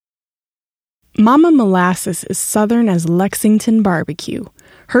Mama Molasses is Southern as Lexington barbecue.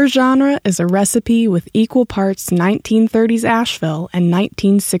 Her genre is a recipe with equal parts 1930s Asheville and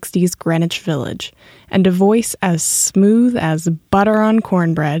 1960s Greenwich Village, and a voice as smooth as butter on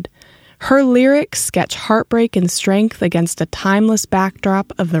cornbread. Her lyrics sketch heartbreak and strength against a timeless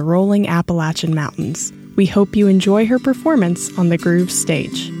backdrop of the rolling Appalachian Mountains. We hope you enjoy her performance on the Groove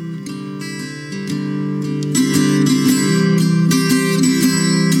stage.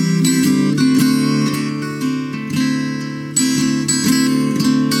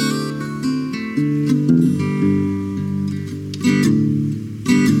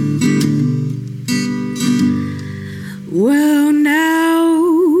 Well, now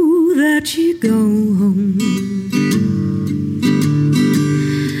that you go home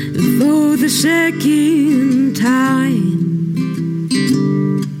for the second time,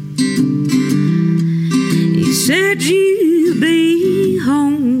 you said you'd be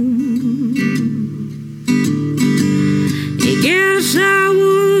home. I guess I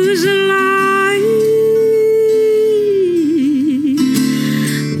was lying.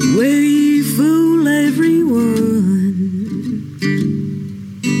 Where you fool everyone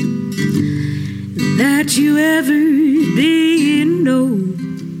that you ever did know.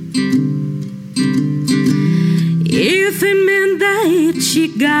 If it meant that you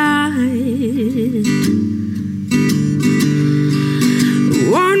got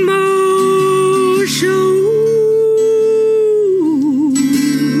one more show,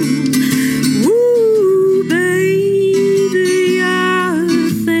 ooh, baby, I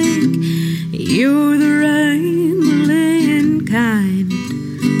think you're the rambling kind.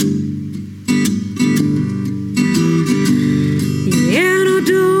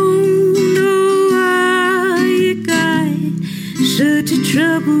 Such a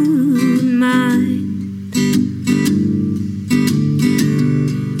troubled mind,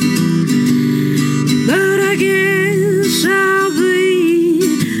 but I guess I'll be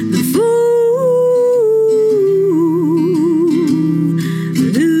the fool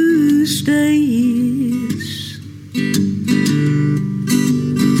who stays,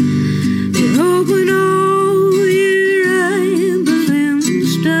 hoping all your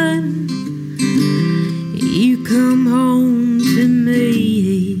rambling's done, you come home to me.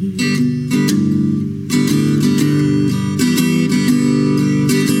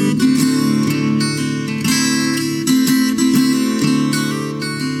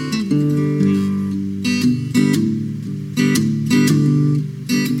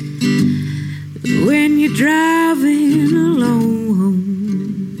 When you're driving alone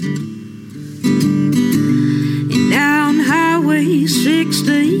and down Highway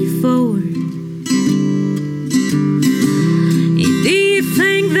 64,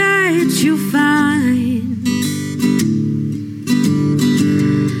 that you'll find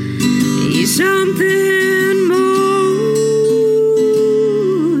is something more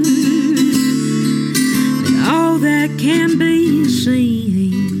than all that can be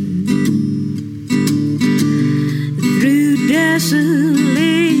seen through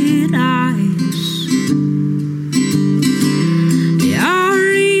desolate eyes. There are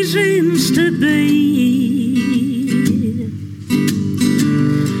reasons to be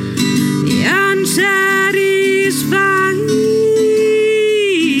satisfied.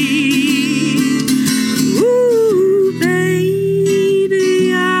 Ooh,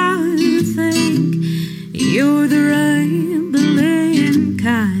 baby, I think you're the rambling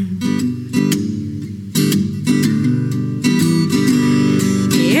kind.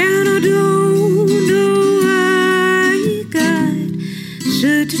 And I don't know I got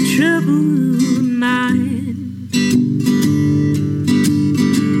such a troubled mind.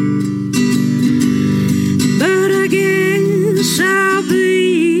 I'll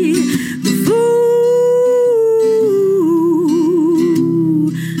be the fool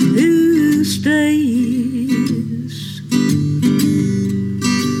who stays,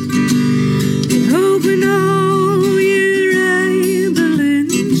 hoping all your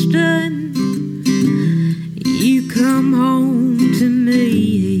rambling's done, you come home to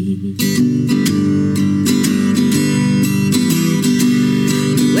me.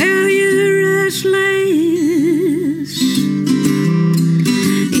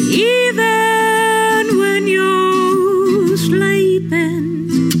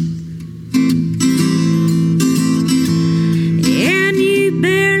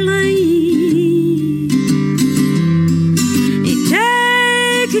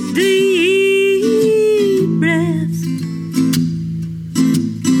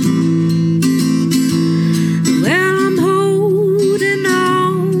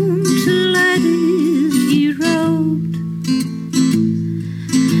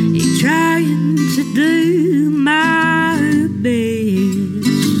 to do my best.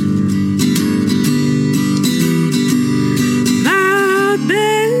 My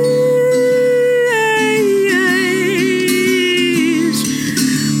best.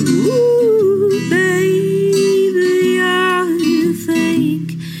 Ooh, baby, I think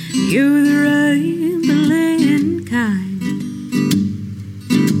you're the rambling kind.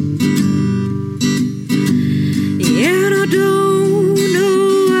 And I don't know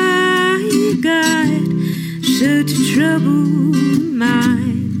why you got such a troubled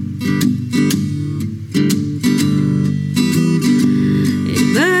mind.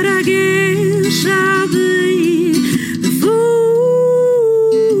 But I guess I'll be the fool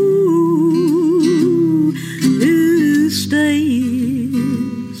who stays.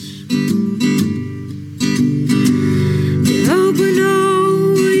 Open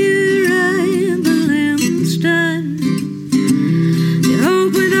all your ramblings done.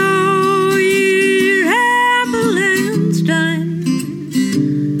 Open all your ramblings done.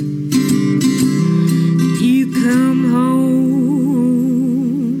 You come home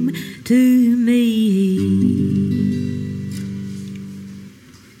to me.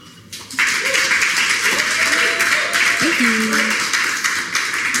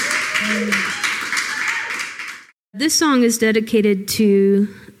 This song is dedicated to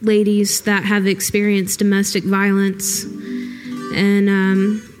ladies that have experienced domestic violence and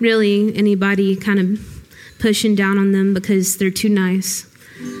really anybody kind of pushing down on them because they're too nice.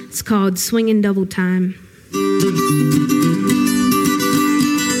 It's called Swingin' Double Time.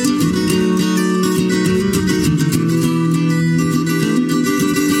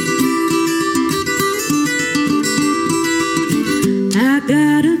 I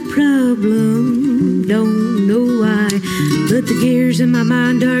got a problem, don't know why, but the gears in my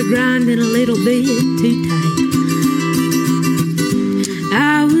mind are grinding a little bit too tight.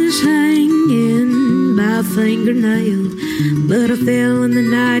 I was hanging by a fingernail, but I fell in the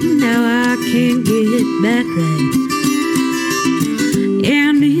night and now I can't get back right.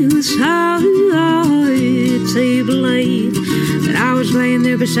 And it was hard to believe that I was laying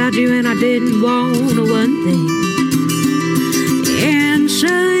there beside you and I didn't want one thing. And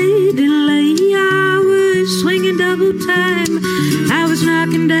suddenly I was swinging double time. I was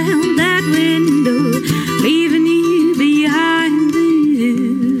knocking down that window, leaving you behind.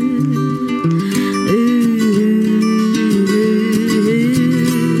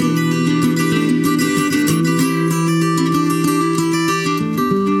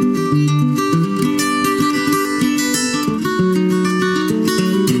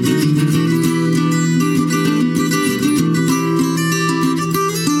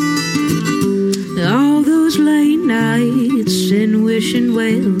 All those late nights and wishing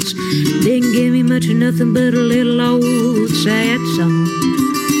wells didn't give me much of nothing but a little old sad song.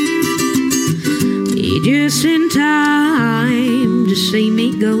 Just in time to see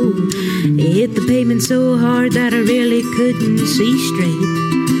me go, hit the pavement so hard that I really couldn't see straight.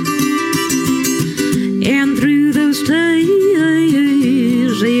 And through those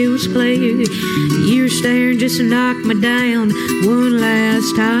tears it was clear you were staring just to knock me down one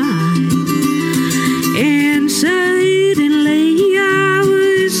last time. And suddenly I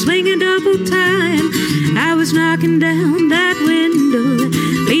was swinging double time. I was knocking down that window,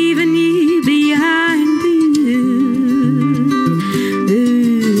 leaving you behind.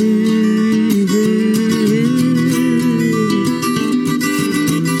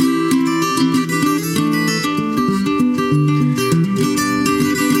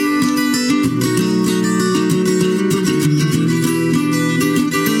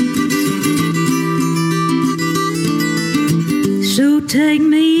 So take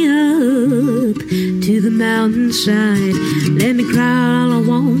me up to the mountainside. Let me cry all I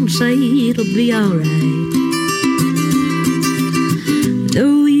want, say it'll be alright.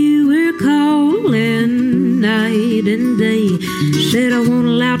 Though you were calling night and day, said I wasn't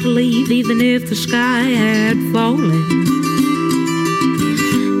allowed to leave even if the sky had fallen.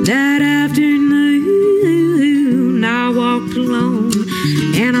 That afternoon I walked alone,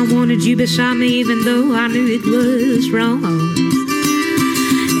 and I wanted you beside me even though I knew it was wrong.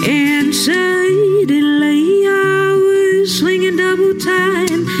 And suddenly I was swinging double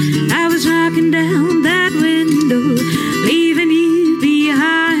time. I was knocking down that window, leaving you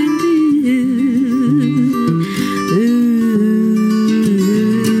behind.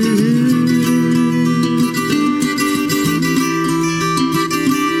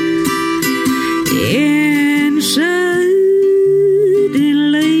 And suddenly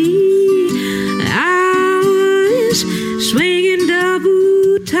I was swinging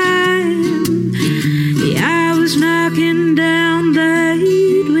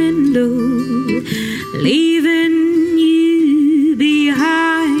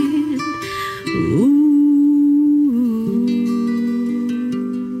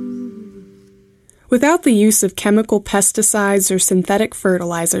Without the use of chemical pesticides or synthetic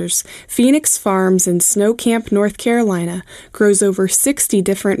fertilizers, Phoenix Farms in Snow Camp, North Carolina, grows over 60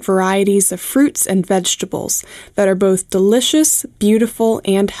 different varieties of fruits and vegetables that are both delicious, beautiful,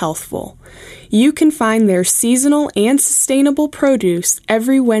 and healthful. You can find their seasonal and sustainable produce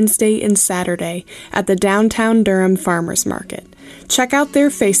every Wednesday and Saturday at the Downtown Durham Farmers Market. Check out their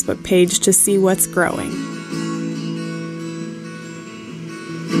Facebook page to see what's growing.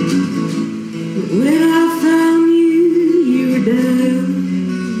 When I found you were down.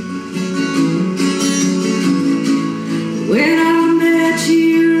 When I met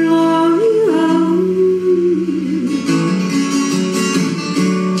you alone,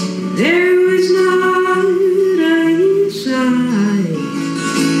 there was not a sight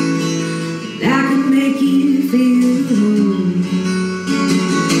that could make you feel home.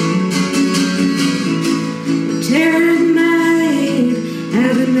 Terrible night,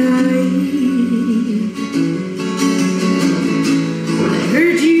 have a night.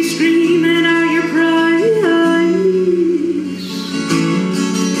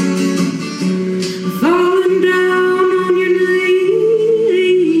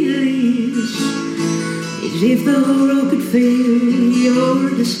 If the world could feel your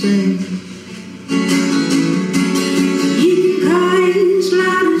despair, you can cry as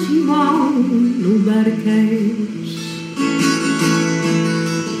loud as you want, nobody cares.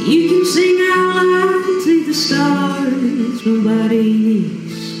 You can sing out loud to the stars, nobody hears.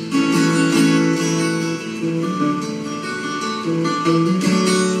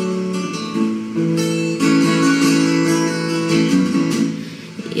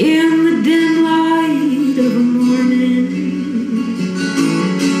 In the dim light of a morning,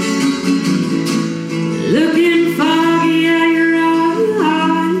 looking foggy at your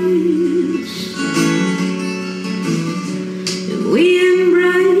eyes, we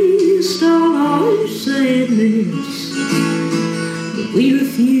embraced all our sadness, but we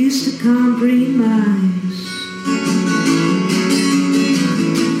refused to compromise.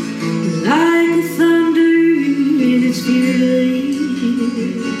 Like the thunder in its fury,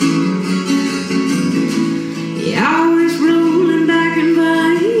 I was rolling back in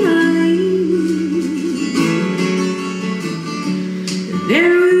vain.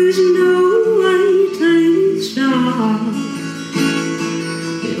 There was no way to stop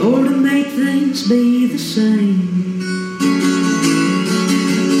or to make things be the same.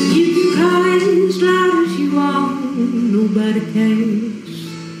 You can cry as loud as you want, nobody cares.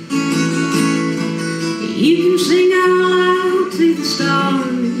 You can sing out loud to the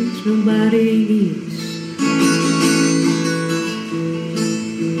stars, nobody hears.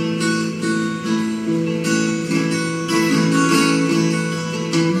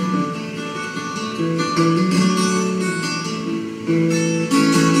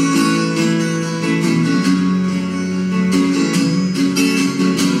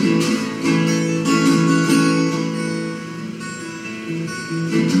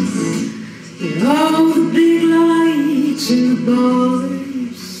 All the big lights in the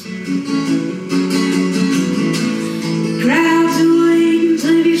bars, the crowds are waiting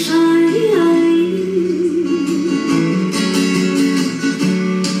to be seen.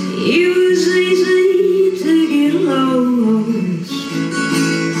 It was easy to get lost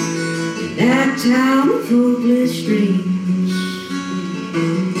in that town of hopeless dreams.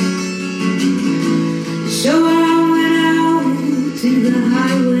 So I went out to the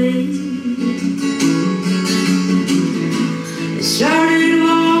highway, started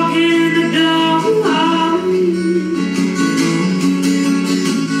walking in the dark.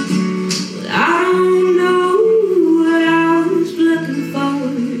 Well, I don't know what I was looking for,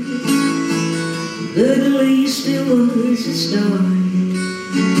 but at least it was a start.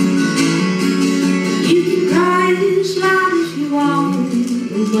 You can cry as loud as you want,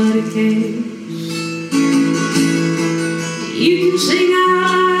 nobody cares. You can sing out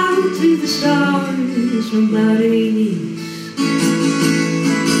loud to the stars, nobody hears.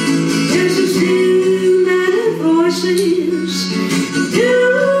 There's too many voices, too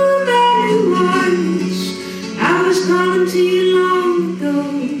many words. I was calling to you long ago,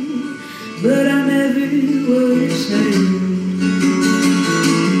 but I never was heard.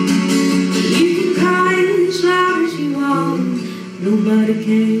 You can cry as loud as you want, nobody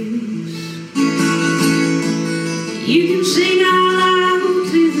cares. You can sing out loud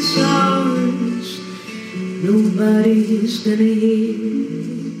to the stars, nobody's gonna hear.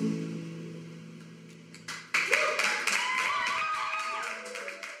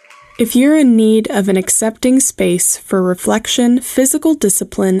 If you're in need of an accepting space for reflection, physical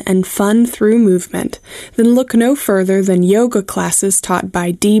discipline, and fun through movement, then look no further than yoga classes taught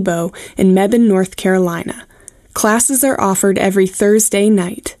by Debo in Mebane, North Carolina. Classes are offered every Thursday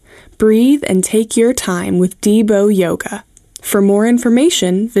night. Breathe and take your time with Debo Yoga. For more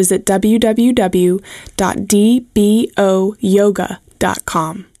information, visit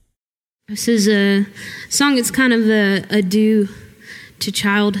www.dboyoga.com. This is a song that's kind of a adieu to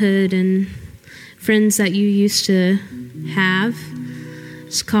childhood and friends that you used to have.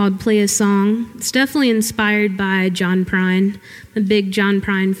 It's called Play a Song. It's definitely inspired by John Prine. I'm a big John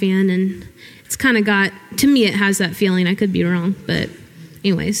Prine fan, and it's kind of got, to me it has that feeling. I could be wrong, but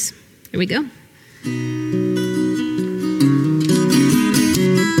anyways, here we go.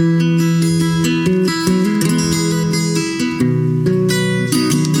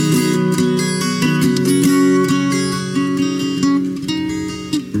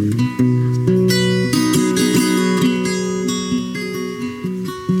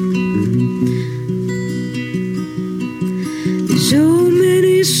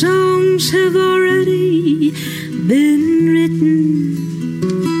 Have already been written.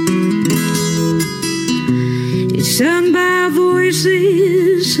 It's sung by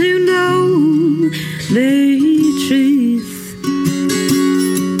voices who know their truth.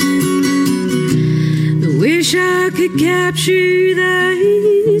 I wish I could capture that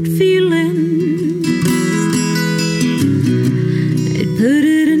feeling and put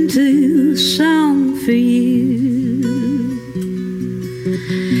it into a song for you.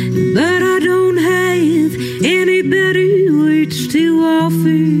 But I don't have any better words to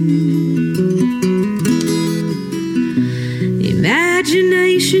offer.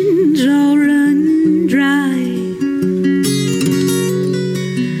 Imagination's all run dry.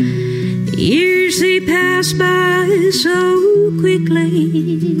 Years they pass by so quickly.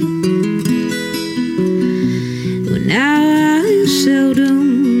 Well, now I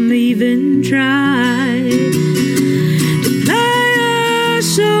seldom even try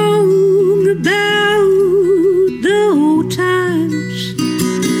song about the old times.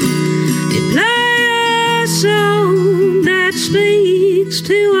 They play a song that speaks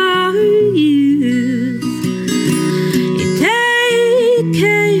to our youth. You take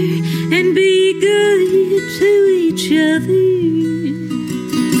care and be good to each other,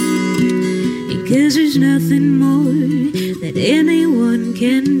 because there's nothing more that anyone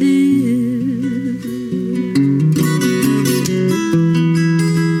can do.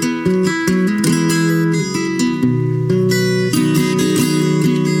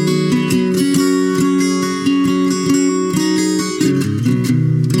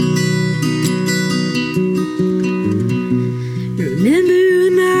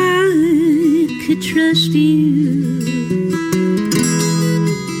 Trust you.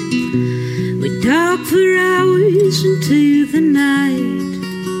 We talk for hours into the night.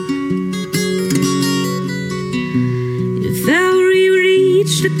 If we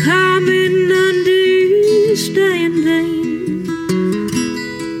reached a common understanding,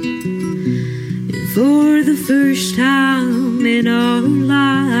 for the first time in our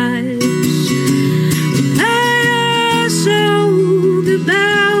lives, we play a song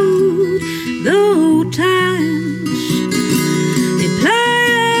about the old times. They play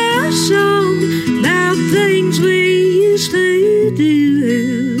a song about things we used to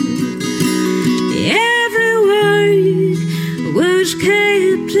do. Every word was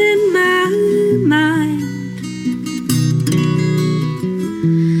kept in my mind.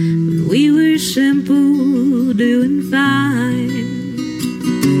 We were simple, doing fine.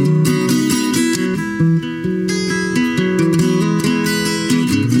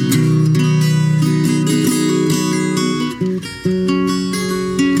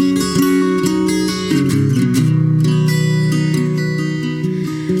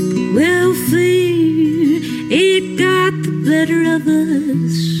 It got the better of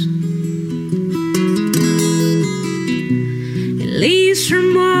us, at least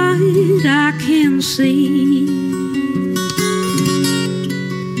from what I can see.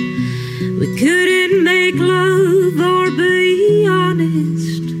 We couldn't make love or be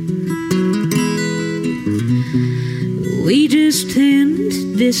honest. We just tend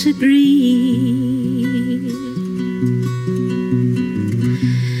to disagree.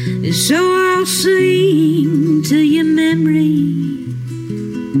 So I'll sing to your memory,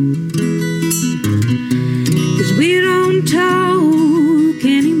 'cause we don't talk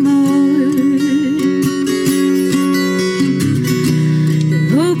anymore. I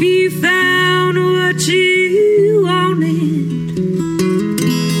hope you found what you wanted.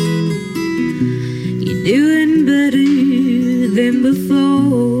 You're doing better than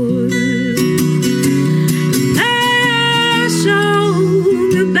before.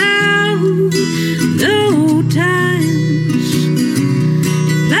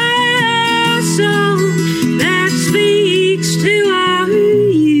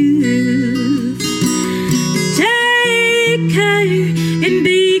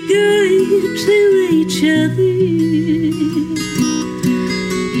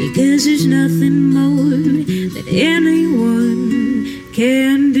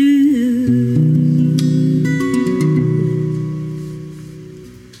 can do.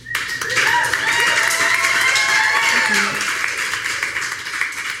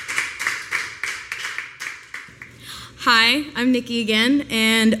 Hi, I'm Nikki again,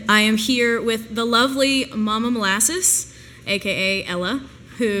 and I am here with the lovely Mama Molasses, aka Ella,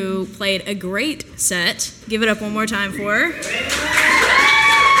 who played a great set. Give it up one more time for her.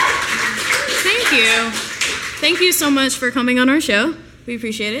 Thank you. Thank you so much for coming on our show. We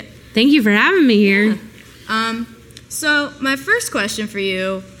appreciate it. Thank you for having me here. Yeah. So my first question for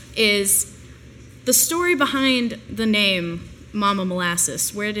you is the story behind the name Mama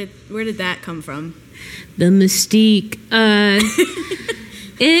Molasses. Where did that come from? The mystique.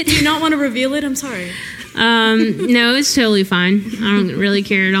 Do you not want to reveal it? I'm sorry. No, it's totally fine. I don't really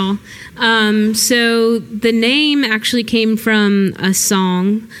care at all. So the name actually came from a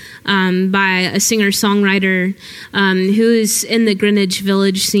song by a singer-songwriter who is in the Greenwich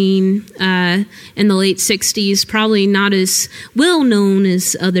Village scene in the late 60s, probably not as well-known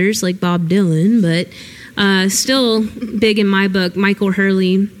as others like Bob Dylan, but still big in my book. Michael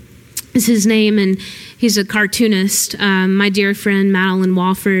Hurley is his name, and he's a cartoonist. My dear friend Madeline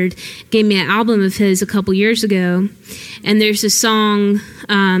Wofford gave me an album of his a couple years ago, and there's a song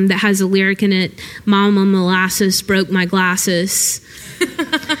that has a lyric in it, Mama Molasses broke my glasses.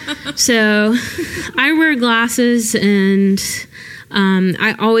 So I wear glasses, and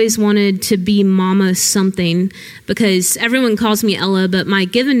I always wanted to be Mama something because everyone calls me Ella, but my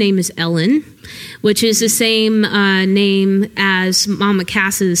given name is Ellen, which is the same name as Mama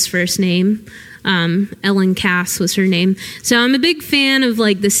Cass's first name. Ellen Cass was her name. So I'm a big fan of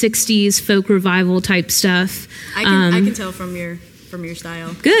like the 60s folk revival type stuff. I can tell from your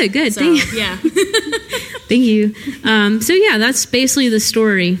style. Good. So, thank you. Yeah. Thank you. So yeah, that's basically the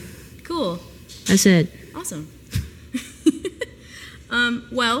story. Cool. That's it. Awesome.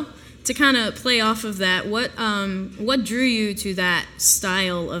 Well, to kind of play off of that, what drew you to that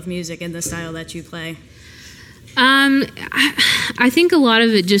style of music and the style that you play? I think a lot of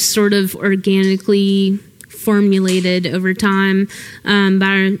it just sort of organically formulated over time. But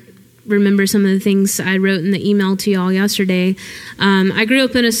I remember some of the things I wrote in the email to y'all yesterday. I grew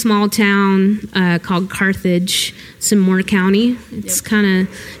up in a small town called Carthage. It's in Moore County. It's kind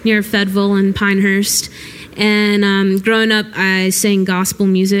of near Fayetteville and Pinehurst. And growing up, I sang gospel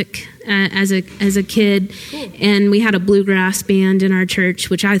music as a kid, cool. And we had a bluegrass band in our church,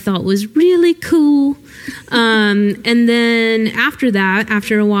 which I thought was really cool. And then after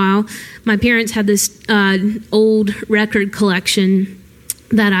a while, my parents had this old record collection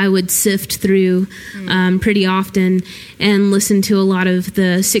that I would sift through pretty often and listen to a lot of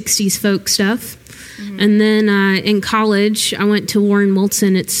the 60s folk stuff. Mm-hmm. And then in college, I went to Warren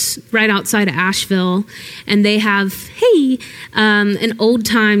Wilson. It's right outside of Asheville. And they have, an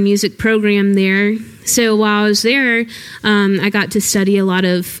old-time music program there. So while I was there, I got to study a lot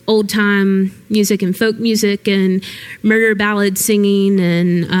of old-time music and folk music and murder ballad singing,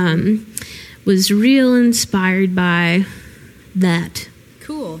 and was real inspired by that.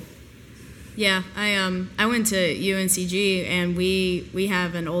 Cool. Yeah, I went to UNCG, and we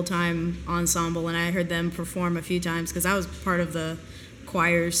have an old time ensemble, and I heard them perform a few times because I was part of the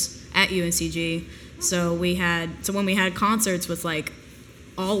choirs at UNCG. So when we had concerts with like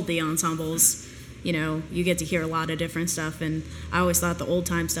all the ensembles, you get to hear a lot of different stuff, and I always thought the old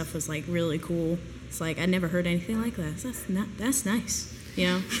time stuff was like really cool. It's like I never heard anything like that. That's nice,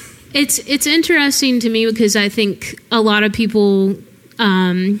 It's interesting to me because I think a lot of people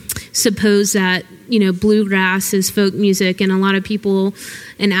suppose that bluegrass is folk music, and a lot of people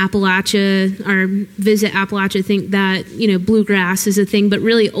in Appalachia or visit Appalachia think that bluegrass is a thing, but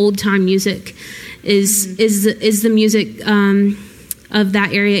really old time music is the music of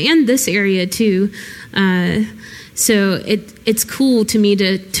that area and this area too. So it's cool to me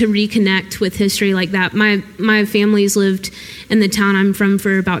to reconnect with history like that. My family's lived in the town I'm from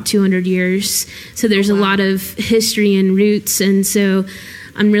for about 200 years, so there's a lot of history and roots, and so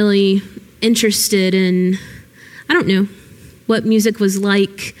I'm really interested in, I don't know, what music was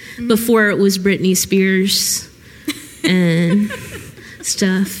like before it was Britney Spears and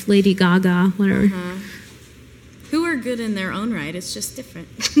stuff, Lady Gaga, whatever. Uh-huh. Who are good in their own right. It's just different.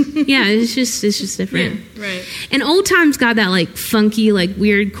 Yeah, it's just different. Yeah, right. And old times got that like funky, like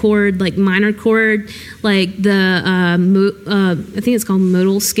weird chord, like minor chord, like the I think it's called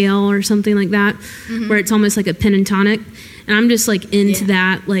modal scale or something like that, where it's almost like a pentatonic. And I'm just like into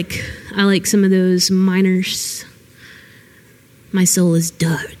that. Like I like some of those minors. My soul is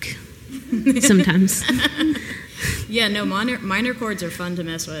dark sometimes. Yeah, no, minor chords are fun to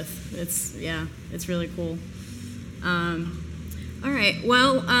mess with. It's really cool. All right.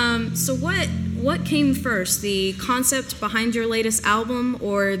 Well, so what came first, the concept behind your latest album,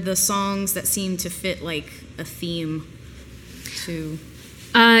 or the songs that seem to fit like a theme to?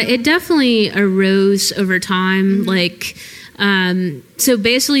 It definitely arose over time. Like, so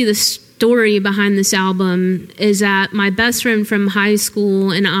basically the story behind this album is that my best friend from high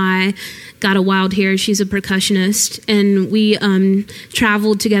school and I got a wild hair. She's a percussionist, and we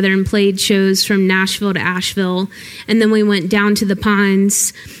traveled together and played shows from Nashville to Asheville, and then we went down to the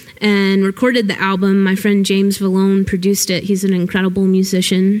Pines and recorded the album. My friend James Vallone produced it. He's an incredible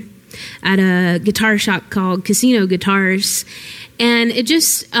musician at a guitar shop called Casino Guitars, and it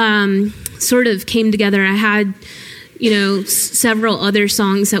just sort of came together. I had, several other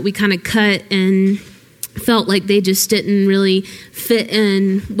songs that we kind of cut and felt like they just didn't really fit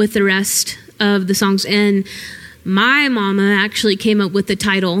in with the rest of the songs. And my mama actually came up with the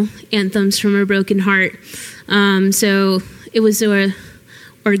title, Anthems from a Broken Heart. So it was a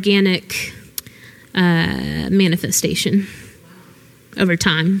organic manifestation over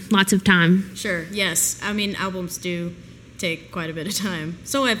time, lots of time. Sure, yes. I mean, albums do take quite a bit of time.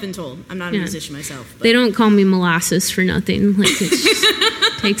 So I've been told. I'm not a musician myself. But. They don't call me molasses for nothing. Like, it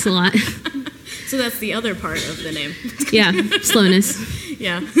just takes a lot. So that's the other part of the name. Yeah, slowness.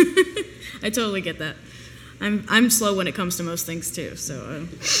 Yeah, I totally get that. I'm slow when it comes to most things too. So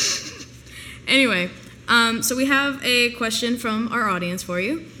anyway, so we have a question from our audience for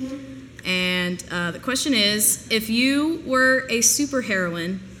you, and the question is: if you were a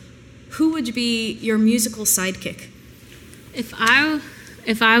superheroine, who would be your musical sidekick? If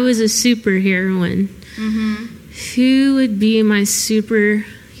I was a superheroine, who would be my superhero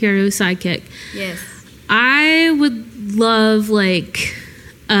sidekick? Yes. I would love like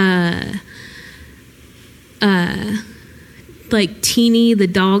Teeny the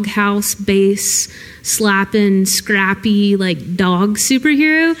doghouse bass slapping scrappy like dog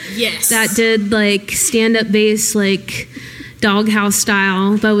superhero. Yes. That did like stand up bass like doghouse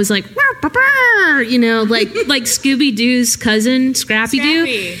style, but was like like Scooby Doo's cousin, Scrappy Doo.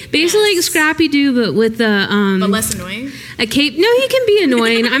 Basically like Scrappy Doo, but with the but less annoying. A cape. No, he can be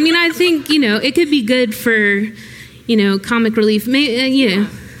annoying. I mean, I think it could be good for comic relief. Maybe,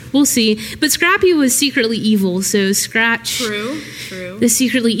 we'll see. But Scrappy was secretly evil, so scratch. True. The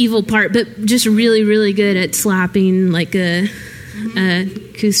secretly evil part, but just really, really good at slapping like a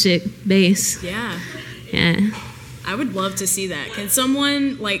acoustic bass. Yeah. Yeah. I would love to see that. Can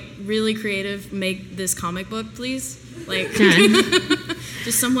someone like really creative make this comic book, please? Like,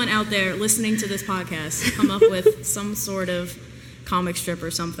 just someone out there listening to this podcast, come up with some sort of comic strip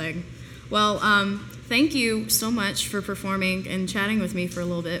or something. Well, thank you so much for performing and chatting with me for a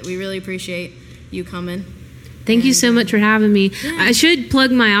little bit. We really appreciate you coming. Thank you so much for having me. Yeah. I should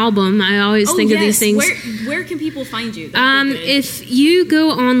plug my album. I always think of these things. Where can people find you? If you go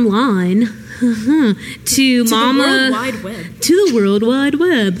online to the World Wide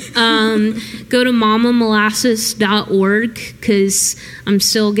Web. Go to mamamolasses.org because I'm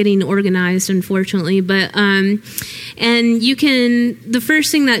still getting organized, unfortunately. But and you can. The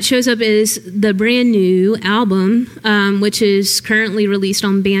first thing that shows up is the brand new album, which is currently released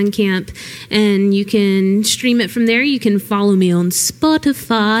on Bandcamp, and you can stream it from there. You can follow me on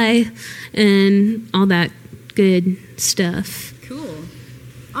Spotify and all that good stuff. Cool.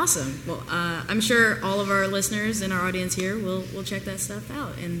 Awesome. Well, I'm sure all of our listeners and our audience here will check that stuff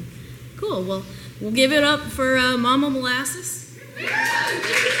out. And cool. Well, we'll give it up for Mama Molasses.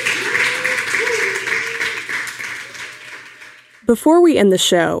 Before we end the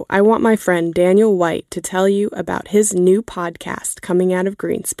show, I want my friend Daniel White to tell you about his new podcast coming out of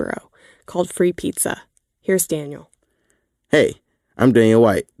Greensboro called Free Pizza. Here's Daniel. Hey, I'm Daniel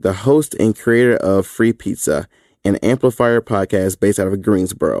White, the host and creator of Free Pizza, an amplifier podcast based out of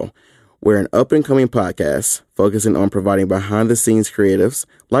Greensboro. We're an up-and-coming podcast focusing on providing behind-the-scenes creatives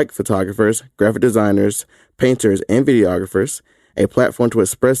like photographers, graphic designers, painters, and videographers a platform to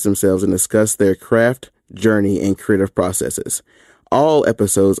express themselves and discuss their craft, journey, and creative processes. All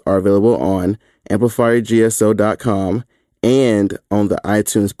episodes are available on amplifiergso.com and on the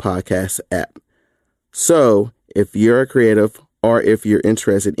iTunes podcast app. So, if you're a creative or if you're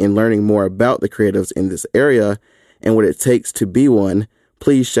interested in learning more about the creatives in this area and what it takes to be one,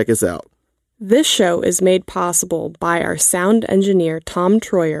 please check us out. This show is made possible by our sound engineer Tom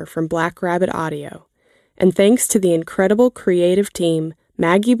Troyer from Black Rabbit Audio. And thanks to the incredible creative team,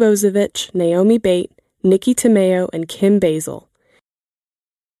 Maggie Bozovich, Naomi Bate, Nikki Tomeo, and Kim Basil.